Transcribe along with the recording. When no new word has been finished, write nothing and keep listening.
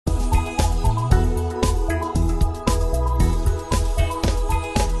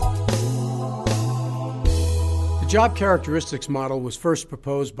job characteristics model was first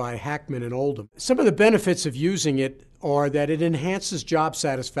proposed by Hackman and Oldham. Some of the benefits of using it are that it enhances job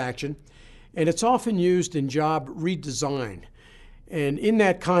satisfaction, and it's often used in job redesign. And in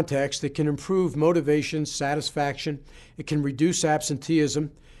that context, it can improve motivation, satisfaction, it can reduce absenteeism,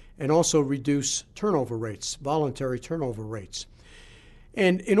 and also reduce turnover rates, voluntary turnover rates.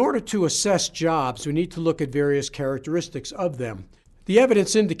 And in order to assess jobs, we need to look at various characteristics of them. The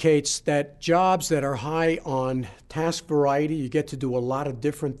evidence indicates that jobs that are high on task variety, you get to do a lot of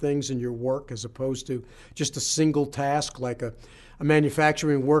different things in your work as opposed to just a single task like a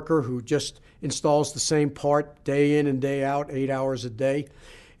manufacturing worker who just installs the same part day in and day out, 8 hours a day.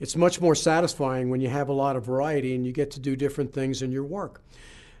 It's much more satisfying when you have a lot of variety and you get to do different things in your work.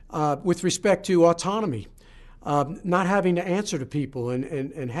 With respect to autonomy, not having to answer to people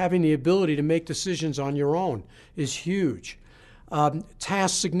and having the ability to make decisions on your own is huge.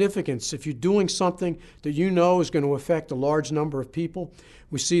 Task significance. If you're doing something that you know is going to affect a large number of people,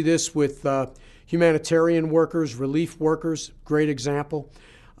 we see this with humanitarian workers, relief workers, great example.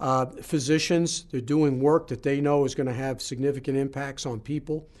 Physicians, they're doing work that they know is going to have significant impacts on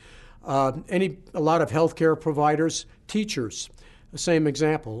people. A lot of healthcare providers, teachers, the same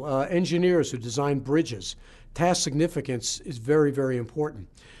example. Engineers who design bridges. Task significance is very, very important.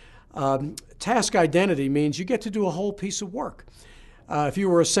 Task identity means you get to do a whole piece of work. If you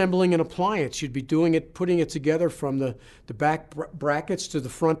were assembling an appliance, you'd be doing it, putting it together from the back brackets to the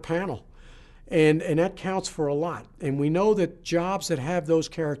front panel. And that counts for a lot. And we know that jobs that have those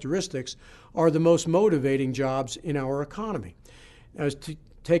characteristics are the most motivating jobs in our economy. As to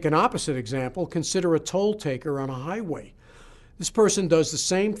take an opposite example, consider a toll taker on a highway. This person does the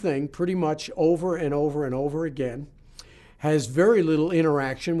same thing pretty much over and over and over again, has very little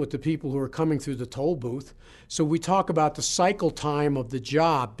interaction with the people who are coming through the toll booth. So we talk about the cycle time of the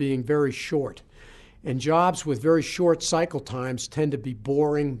job being very short. And jobs with very short cycle times tend to be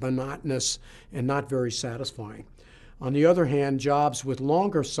boring, monotonous, and not very satisfying. On the other hand, jobs with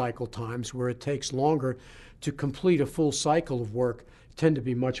longer cycle times, where it takes longer to complete a full cycle of work, tend to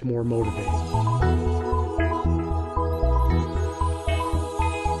be much more motivating.